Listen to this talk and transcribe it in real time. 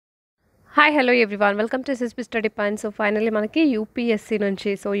Hi hello everyone welcome to SSB study point. So finally మనకి UPSC నుంచి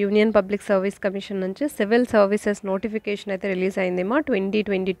union public service commission నుంచి civil services notification అయితే release అయిందేమో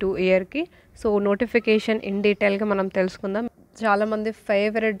 2022 ఇయర్కి. So notification in డీటెయిల్గా మనం తెలుసుకుందాం. చాలామంది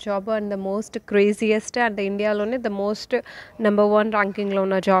favourite job and the most craziest and ఇండియాలోనే ద మోస్ట్ నెంబర్ 1 ర్యాంకింగ్లో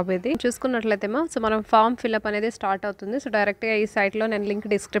ఉన్న జాబ్ ఇది. చూసుకున్నట్లయితేమో సో మనం ఫామ్ ఫిల్అప్ అనేది స్టార్ట్ అవుతుంది. సో డైరెక్ట్గా ఈ సైట్లో నేను లింక్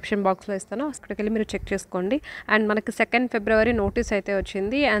డిస్క్రిప్షన్ బాక్స్లో ఇస్తాను, అక్కడికి వెళ్ళి మీరు చెక్ చేసుకోండి. అండ్ మనకి 2 ఫిబ్రవరి నోటీస్ అయితే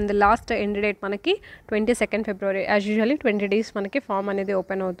వచ్చింది అండ్ లాస్ట్ ఎండ్ డేట్ మనకి 22 ఫిబ్రవరి. యాజ్ యూజువల్లీ 20 డేస్ మనకి ఫామ్ అనేది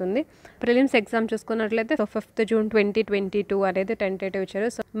ఓపెన్ అవుతుంది. ప్రిలిమ్స్ ఎగ్జామ్ చూసుకున్నట్లయితే సో 5th జూన్ 2022 అనేది టెంటేటివ్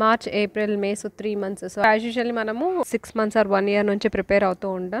ఇచ్చారు. సో మార్చ్, ఏప్రిల్, మే, so 3 months. So as usually మనము 6 months ఆర్ 1 year నుంచి ప్రిపేర్ అవుతూ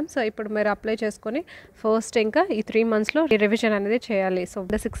ఉంటాం. సో ఇప్పుడు మీరు అప్లై చేసుకొని ఫస్ట్ ఇంకా ఈ 3 monthsలో రివిజన్ అనేది చేయాలి. సో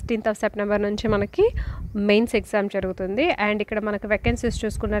 16th సెప్టెంబర్ నుంచి మనకి మెయిన్స్ ఎగ్జామ్ జరుగుతుంది. అండ్ ఇక్కడ మనకి వేకెన్సీస్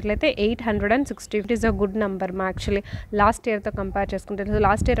చూసుకున్నట్లయితే 860. It is a good number actually last ఇయర్తో compare చేసుకుంటే. సో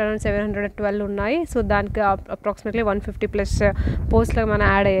లాస్ట్ ఇయర్ అరౌండ్ 712 ఉన్నాయి. సో దానికి అప్రాక్సిమేట్లీ 150+ పోస్టులకు మనం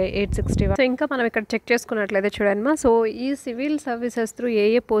యాడ్ అయ్యాయి 861. సో ఇంకా మనం ఇక్కడ చెక్ చేసుకున్నట్లయితే చూడండి సో ఈ సివిల్ సర్వీసెస్ త్రూ ఏ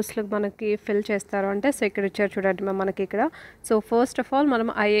పోస్టులకు మనకి ఫిల్ చేస్తారు అంటే సో ఇక్కడ ఇచ్చారు చూడండి మనకి ఇక్కడ. సో ఫస్ట్ ఆఫ్ ఆల్ మనం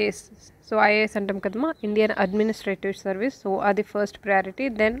ఐఏఎస్, సో ఐఏఎస్ అంటాం కదమ్మా, ఇండియన్ అడ్మినిస్ట్రేటివ్ సర్వీస్. సో అది first priority.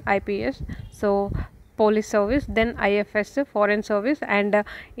 Then IPS, so police service, then IFS, foreign service, and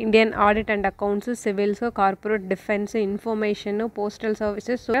Indian audit and accounts, civils, corporate defence, information, postal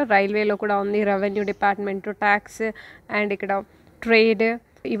services. So రైల్వేలో కూడా ఉంది, revenue department, tax, and ఇక్కడ trade,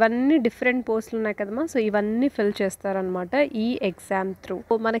 ఇవన్నీ different పోస్టులు ఉన్నాయి కదమ్మా. So ఇవన్నీ ఫిల్ చేస్తారనమాట ఈ ఎగ్జామ్ త్రూ.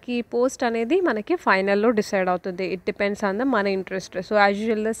 మనకి పోస్ట్ అనేది మనకి ఫైనల్లో డిసైడ్ అవుతుంది. ఇట్ డిపెండ్స్ ఆన్ ద మన interest. So as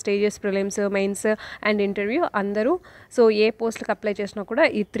usual the stages prelims, mains and interview అందరూ సో ఏ పోస్ట్కి అప్లై చేసినా కూడా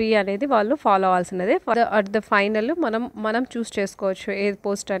ఈ 3 అనేది వాళ్ళు ఫాలో అవ్వాల్సినదే. అట్ ద ఫైనల్ మనం చూస్ చేసుకోవచ్చు ఏ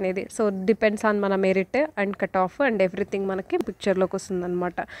పోస్ట్ అనేది. సో డిపెండ్స్ ఆన్ మన merit and cut off and everything మనకి పిక్చర్లోకి వస్తుంది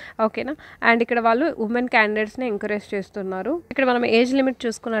అనమాట. ఓకేనా. అండ్ ఇక్కడ వాళ్ళు ఉమెన్ క్యాండిడేట్స్ని ఎంకరేజ్ చేస్తున్నారు. ఇక్కడ మనం ఏజ్ లిమిట్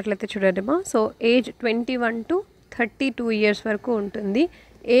చూసుకున్నట్లయితే చూడండి సో ఏజ్ 21 to 32 years వరకు ఉంటుంది.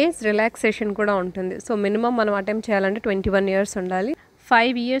 ఏజ్ రిలాక్సేషన్ కూడా ఉంటుంది. సో మినిమం మనం అటెంప్ట్ చేయాలంటే 21 years ఉండాలి.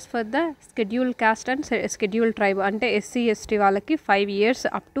 5 years for the schedule caste and schedule tribe అంటే ఎస్సీ ఎస్టీ వాళ్ళకి 5 years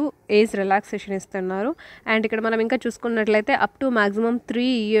up to age relaxation ఇస్తున్నారు. అండ్ ఇక్కడ మనం ఇంకా చూసుకున్నట్లయితే up to maximum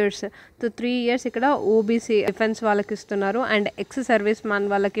 3 years. So 3 years ఇక్కడ ఓబీసీ డిఫెన్స్ వాళ్ళకి ఇస్తున్నారు. అండ్ ఎక్స్ సర్వీస్ మ్యాన్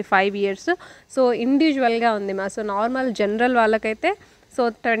వాళ్ళకి 5 years. సో ఇండివిజువల్గా ఉంది మా. సో నార్మల్ జనరల్ వాళ్ళకైతే సో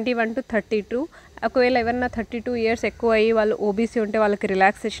 21 to 32. ఒకవేళ ఎవరైనా 32 years ఎక్కువ అయ్యి వాళ్ళు ఓబీసీ ఉంటే వాళ్ళకి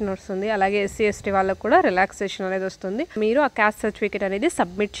రిలాక్సేషన్ వస్తుంది. అలాగే ఎస్సీ ఎస్టీ వాళ్ళకి కూడా రిలాక్సేషన్ అనేది వస్తుంది. మీరు ఆ క్యాస్ట్ సర్టిఫికేట్ అనేది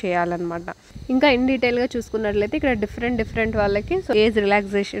సబ్మిట్ చేయాలన్నమాట. ఇంకా ఇన్ డీటెయిల్గా చూసుకున్నట్లయితే ఇక్కడ డిఫరెంట్ వాళ్ళకి సో ఏజ్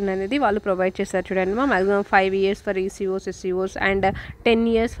రిలాక్సేషన్ అనేది వాళ్ళు ప్రొవైడ్ చేస్తారు చూడండి మా. Maximum 5 years for ఈసీఓస్, ఎస్సీఓస్, and 10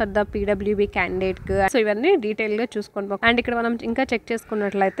 years for the PWB క్యాండిడేట్కి. So ఇవన్నీ డీటెయిల్గా చూసుకోండి. అండ్ ఇక్కడ మనం ఇంకా చెక్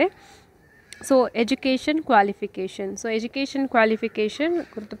చేసుకున్నట్లయితే so education qualification. So education qualification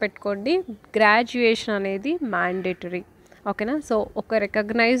గుర్తుపెట్టుకోండి, గ్రాడ్యుయేషన్ అనేది మ్యాండేటరీ. ఓకేనా. సో ఒక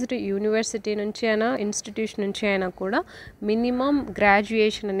రికగ్నైజ్డ్ యూనివర్సిటీ నుంచి అయినా ఇన్స్టిట్యూషన్ నుంచి అయినా కూడా మినిమం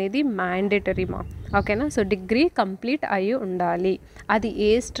గ్రాడ్యుయేషన్ అనేది మ్యాండేటరీ మా. ఓకేనా. సో డిగ్రీ కంప్లీట్ అయ్యి ఉండాలి. అది ఏ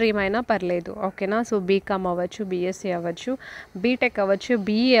స్ట్రీమ్ అయినా పర్లేదు. ఓకేనా. సో బీకామ్ అవ్వచ్చు, బీఎస్సీ అవ్వచ్చు, బీటెక్ అవ్వచ్చు,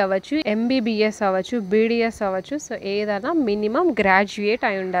 బీఈ అవ్వచ్చు, ఎంబీబీఎస్ అవ్వచ్చు, బీడిఎస్ అవ్వచ్చు. సో ఏదైనా మినిమం గ్రాడ్యుయేట్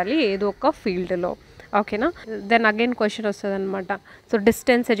అయి ఉండాలి ఏదో ఒక ఫీల్డ్లో. ఓకేనా. దెన్ అగైన్ క్వశ్చన్ వస్తుంది అనమాట. So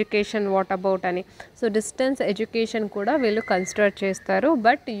distance education what about అని. సో డిస్టెన్స్ ఎడ్యుకేషన్ కూడా వీళ్ళు కన్సిడర్ చేస్తారు.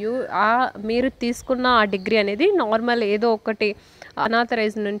 బట్ మీరు తీసుకున్న ఆ డిగ్రీ అనేది నార్మల్ ఏదో ఒకటి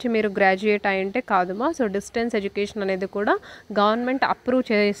అనాథరైజ్ నుంచి మీరు గ్రాడ్యుయేట్ అయి ఉంటే కాదుమా. సో డిస్టెన్స్ ఎడ్యుకేషన్ అనేది కూడా గవర్నమెంట్ అప్రూవ్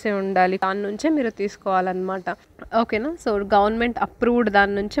చేసి ఉండాలి, దాని నుంచే మీరు తీసుకోవాలన్నమాట. ఓకేనా. సో గవర్నమెంట్ అప్రూవ్డ్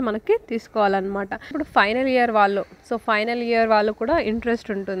దాని నుంచి మనకి తీసుకోవాలన్నమాట. ఇప్పుడు ఫైనల్ ఇయర్ వాళ్ళు కూడా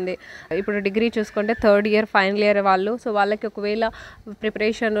ఇంట్రెస్ట్ ఉంటుంది. ఇప్పుడు డిగ్రీ చూసుకుంటే 3rd year ఫైనల్ ఇయర్ వాళ్ళు సో వాళ్ళకి ఒకవేళ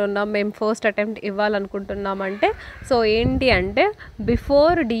ప్రిపరేషన్ ఉన్నాం, మేము ఫస్ట్ అటెంప్ట్ ఇవ్వాలనుకుంటున్నామంటే సో ఏంటి అంటే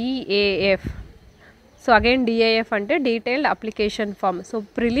before DAF. So again DAF అంటే detailed application form. So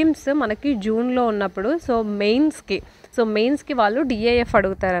prelims మనకి జూన్లో ఉన్నప్పుడు సో మెయిన్స్కి వాళ్ళు DAF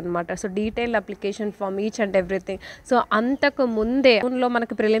అడుగుతారనమాట. So detailed application form each and everything. So అంతకు ముందే జూన్లో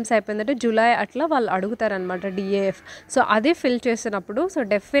మనకి ప్రిలిమ్స్ అయిపోయిందంటే జూలై అట్లా వాళ్ళు అడుగుతారనమాట డిఏఎఫ్. సో అది ఫిల్ చేసినప్పుడు సో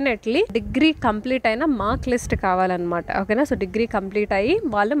డెఫినెట్లీ డిగ్రీ కంప్లీట్ అయిన మార్క్ లిస్ట్ కావాలన్నమాట. ఓకేనా. సో డిగ్రీ కంప్లీట్ అయ్యి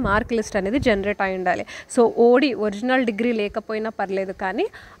వాళ్ళు మార్క్ లిస్ట్ అనేది జనరేట్ అయి ఉండాలి. సో ఒరిజినల్ డిగ్రీ లేకపోయినా పర్లేదు, కానీ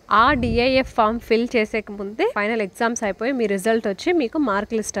ఆ డిఐఎఫ్ ఫామ్ ఫిల్ చేసేక ముందే ఫైనల్ ఎగ్జామ్స్ అయిపోయి మీ రిజల్ట్ వచ్చి మీకు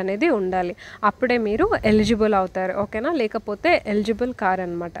మార్క్ లిస్ట్ అనేది ఉండాలి. అప్పుడే మీరు ఎలిజిబుల్ అవుతారు. ఓకేనా, లేకపోతే ఎలిజిబుల్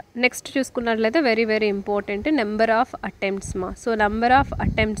కారనమాట. నెక్స్ట్ చూసుకున్నట్లయితే very very important number of attempts మా. సో నెంబర్ ఆఫ్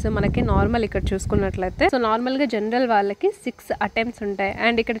అటెంప్ట్స్ మనకి నార్మల్ ఇక్కడ చూసుకున్నట్లయితే సో నార్మల్గా జనరల్ వాళ్ళకి 6 అటెంప్ట్స్ ఉంటాయి.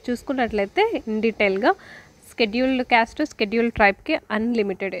 అండ్ ఇక్కడ చూసుకున్నట్లయితే ఇన్ డీటెయిల్గా scheduled caste scheduled ట్రైబ్కి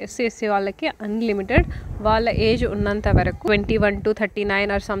unlimited, SC వాళ్ళకి అన్లిమిటెడ్, వాళ్ళ ఏజ్ ఉన్నంత వరకు 21 to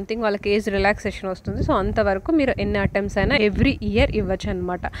 39 ఆర్ సంథింగ్ వాళ్ళకి ఏజ్ రిలాక్సేషన్ వస్తుంది. సో అంతవరకు మీరు ఎన్ని అటెంప్ట్స్ అయినా ఎవ్రీ ఇయర్ ఇవ్వచ్చు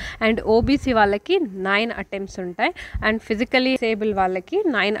అనమాట. అండ్ ఓబీసీ వాళ్ళకి 9 అటెంప్ట్స్ ఉంటాయి. అండ్ ఫిజికలీ డిసేబుల్ వాళ్ళకి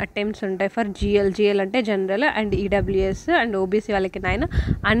 9 అటెంప్ట్స్ ఉంటాయి ఫర్ జిఎల్ అంటే general and EWS. And OBC వాళ్ళకి 9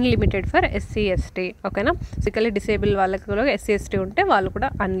 అన్లిమిటెడ్ ఫర్ ఎస్సీ ఎస్టీ. ఓకేనా, ఫిజికలీ డిసేబుల్ వాళ్ళకి కూడా ఎస్సీ ఎస్టీ ఉంటే వాళ్ళు కూడా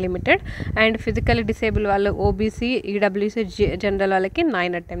అన్లిమిటెడ్. అండ్ ఫిజికలీ డిసేబుల్ వాళ్ళు ఓబీసీ ఈడబ్ల్యూసీ జనరల్ వాళ్ళకి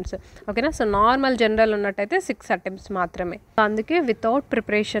 9 అటెంప్ట్స్. ఓకేనా, సో నార్మల్ జనరల్ ఉన్నట్టయితే 6 అటెంప్ట్స్ మాత్రమే. అందుకే వితౌట్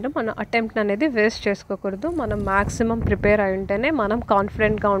ప్రిపరేషన్ మన అటెంప్ట్ అనేది వేస్ట్ చేసుకోకూడదు. మనం మ్యాక్సిమం ప్రిపేర్ అయి ఉంటేనే, మనం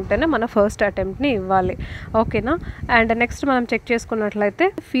కాన్ఫిడెంట్గా ఉంటేనే మన ఫస్ట్ అటెంప్ట్ని ఇవ్వాలి. ఓకేనా, అండ్ నెక్స్ట్ మనం చెక్ చేసుకున్నట్లయితే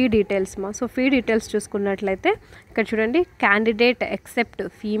ఫీ డీటెయిల్స్ మా. సో ఫీ డీటెయిల్స్ చూసుకున్నట్లయితే ఇక్కడ చూడండి, candidate except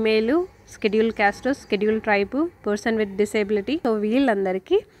female, schedule caste, schedule tribe, person with disability, so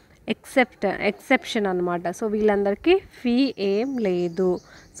వీళ్ళందరికీ ఎక్సెప్షన్ అనమాట. సో వీళ్ళందరికీ ఫీ ఏం లేదు.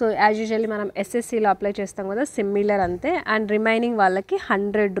 సో యాజ్ యూజువల్లీ మనం ఎస్ఎస్సిలో అప్లై చేస్తాం కదా, సిమిలర్ అంతే. అండ్ రిమైనింగ్ వాళ్ళకి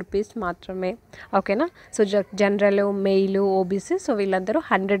 100 రూపీస్ మాత్రమే. ఓకేనా, so general, mail, OBC, so వీళ్ళందరూ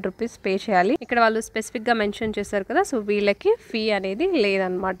 100 రూపీస్ పే చేయాలి. ఇక్కడ వాళ్ళు స్పెసిఫిక్గా మెన్షన్ చేశారు కదా, సో వీళ్ళకి ఫీ అనేది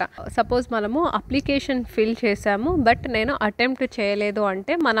లేదనమాట. సపోజ్ మనము అప్లికేషన్ ఫిల్ చేసాము బట్ నేను అటెంప్ట్ చేయలేదు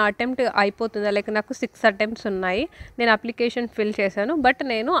అంటే మన అటెంప్ట్ అయిపోతుందా? లైక్ నాకు 6 అటెంప్ట్స్ ఉన్నాయి, నేను అప్లికేషన్ ఫిల్ చేశాను బట్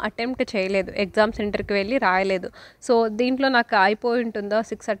నేను అటెంప్ట్ చేయలేదు, ఎగ్జామ్ సెంటర్కి వెళ్ళి రాయలేదు. సో దీంట్లో నాకు అయిపోయి ఉంటుందా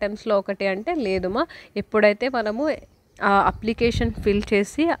 6 అటెంప్ట్స్లో ఒకటి అంటే లేదుమా. ఎప్పుడైతే మనము అప్లికేషన్ ఫిల్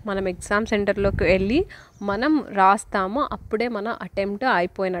చేసి మనం ఎగ్జామ్ సెంటర్లోకి వెళ్ళి మనం రాస్తామో అప్పుడే మన అటెంప్ట్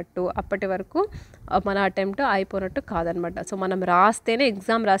అయిపోయినట్టు. అప్పటి వరకు మన అటెంప్ట్ అయిపోయినట్టు కాదనమాట. సో మనం రాస్తేనే,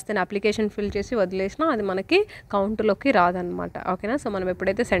 ఎగ్జామ్ రాస్తేనే, అప్లికేషన్ ఫిల్ చేసి వదిలేసినా అది మనకి కౌంట్లోకి రాదనమాట. ఓకేనా, సో మనం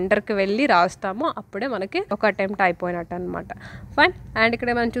ఎప్పుడైతే సెంటర్కి వెళ్ళి రాస్తామో అప్పుడే మనకి ఒక అటెంప్ట్ అయిపోయినట్టు అనమాట. ఫైన్. అండ్ ఇక్కడ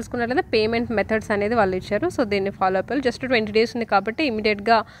మనం చూసుకున్నట్లయితే పేమెంట్ మెథడ్స్ అనేది వాళ్ళు ఇచ్చారు. సో దీన్ని ఫాలో అవ్వాలి. జస్ట్ 20 days ఉంది కాబట్టి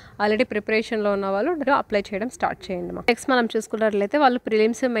ఇమీడియట్గా ఆల్రెడీ ప్రిపరేషన్లో ఉన్న వాళ్ళు అప్లై చేయడం స్టార్ట్ చేయండి మా. నెక్స్ట్ మనం చూసుకున్నట్లయితే వాళ్ళు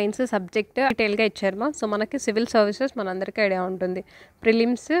ప్రిలిమ్స్, మెయిన్స్ సబ్జెక్ట్ డీటెయిల్గా ఇచ్చారు మా. సో మనకి సివిల్ సర్వీసెస్ మనందరికీ ఐడియా ఉంటుంది.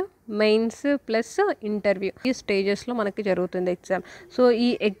 ప్రిలిమ్స్, మెయిన్స్ ప్లస్ ఇంటర్వ్యూ, ఈ స్టేజెస్లో మనకి జరుగుతుంది ఎగ్జామ్. సో ఈ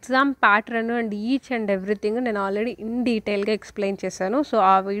exam pattern and each and everything నేను ఆల్రెడీ ఇన్ డీటెయిల్గా ఎక్స్ప్లెయిన్ చేశాను. సో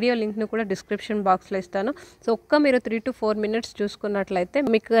ఆ వీడియో లింక్ని కూడా డిస్క్రిప్షన్ బాక్స్లో ఇస్తాను. సో మీరు 3 to 4 minutes చూసుకున్నట్లయితే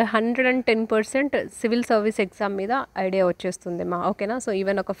మీకు 110% సివిల్ సర్వీస్ ఎగ్జామ్ మీద ఐడియా వచ్చేస్తుంది మా. ఓకేనా, సో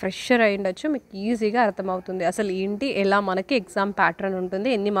ఈవెన్ ఒక ఫ్రెషర్ అయి ఉండొచ్చు, మీకు ఈజీగా అర్థమవుతుంది అసలు ఏంటి, ఎలా మనకి ఎగ్జామ్ ప్యాటర్న్ ఉంటుంది,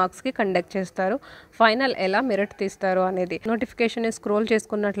 ఎన్ని మార్క్స్కి కండక్ట్ చేస్తారు, ఫైనల్ ఎలా మెరిట్ తీస్తారు అనేది. నోటిఫికేషన్ స్క్రోల్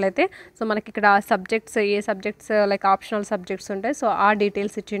చేసుకున్నట్లయితే సో మనకి ఇక్కడ సబ్జెక్ట్స్, ఏ సబ్జెక్ట్స్ లైక్ ఆప్షనల్ సబ్జెక్ట్స్ ఉంటాయి. సో ఆ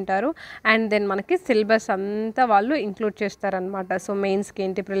డీటెయిల్స్ ఇచ్చింటారు. అండ్ దెన్ మనకి సిలబస్ అంతా వాళ్ళు ఇంక్లూడ్ చేస్తారనమాట. సో మెయిన్స్కి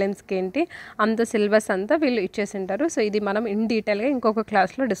ఏంటి, ప్రిలిమ్స్కి ఏంటి, అంత సిలబస్ అంతా వీళ్ళు ఇచ్చేసింటారు. సో ఇది మనం ఇన్ డీటెయిల్గా ఇంకొక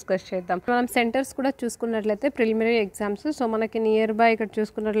క్లాస్లో డిస్కస్ చేద్దాం. మనం సెంటర్స్ కూడా చూసుకున్నట్లయితే ప్రిలిమినరీ ఎగ్జామ్స్, సో మనకి నియర్ బై ఇక్కడ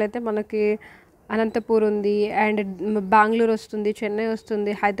చూసుకున్నట్లయితే మనకి అనంతపూర్ ఉంది, అండ్ బెంగళూరు వస్తుంది, చెన్నై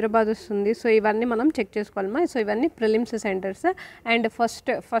వస్తుంది, హైదరాబాద్ వస్తుంది. సో ఇవన్నీ మనం చెక్ చేసుకోవాలమ్మా. సో ఇవన్నీ prelims centres. And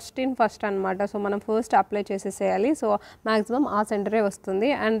first in first అనమాట. సో మనం ఫస్ట్ అప్లై చేసేసేయాలి. సో మ్యాక్సిమం ఆ సెంటరే వస్తుంది.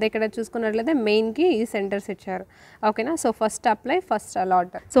 అండ్ ఇక్కడ చూసుకున్నట్లయితే మెయిన్కి ఈ సెంటర్స్ ఇచ్చారు. ఓకేనా, so first apply, first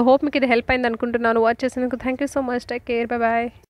allot. So hope మీకు ఇది హెల్ప్ అయింది అనుకుంటున్నాను. వాచ్ చేసినందుకు thank you so much. Take care, bye bye.